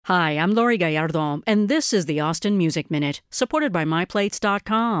Hi, I'm Lori Gallardo, and this is the Austin Music Minute, supported by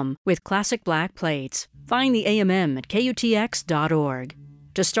MyPlates.com, with classic black plates. Find the AMM at KUTX.org.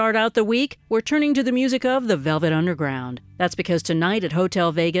 To start out the week, we're turning to the music of the Velvet Underground. That's because tonight at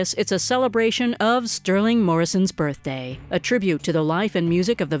Hotel Vegas, it's a celebration of Sterling Morrison's birthday, a tribute to the life and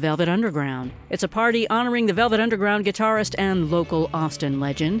music of the Velvet Underground. It's a party honoring the Velvet Underground guitarist and local Austin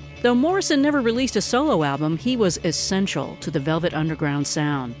legend. Though Morrison never released a solo album, he was essential to the Velvet Underground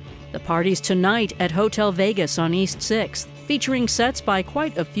sound. The party's tonight at Hotel Vegas on East 6th, featuring sets by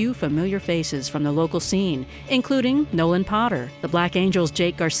quite a few familiar faces from the local scene, including Nolan Potter, the Black Angels'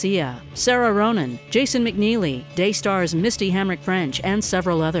 Jake Garcia, Sarah Ronan, Jason McNeely, Daystar's Misty Hamrick French, and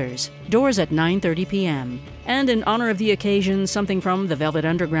several others. Doors at 9:30 p.m. And in honor of the occasion, something from the Velvet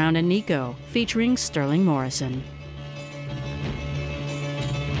Underground and Nico, featuring Sterling Morrison.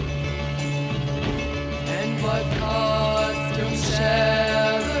 And what costume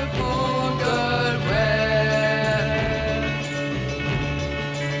shall the poor girl wear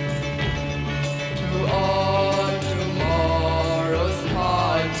to all tomorrow's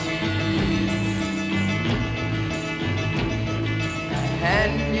parties? A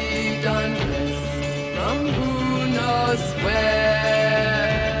hand-me-down dress from who knows where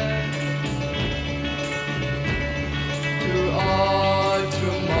to all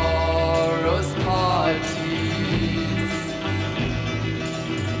tomorrow's parties.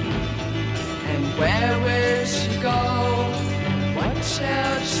 Where will she go? And what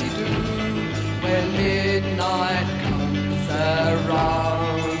shall she do when midnight comes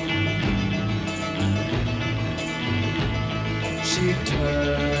around? She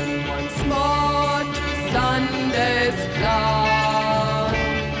turned once more to Sunday's clown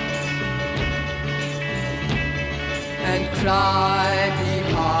and cried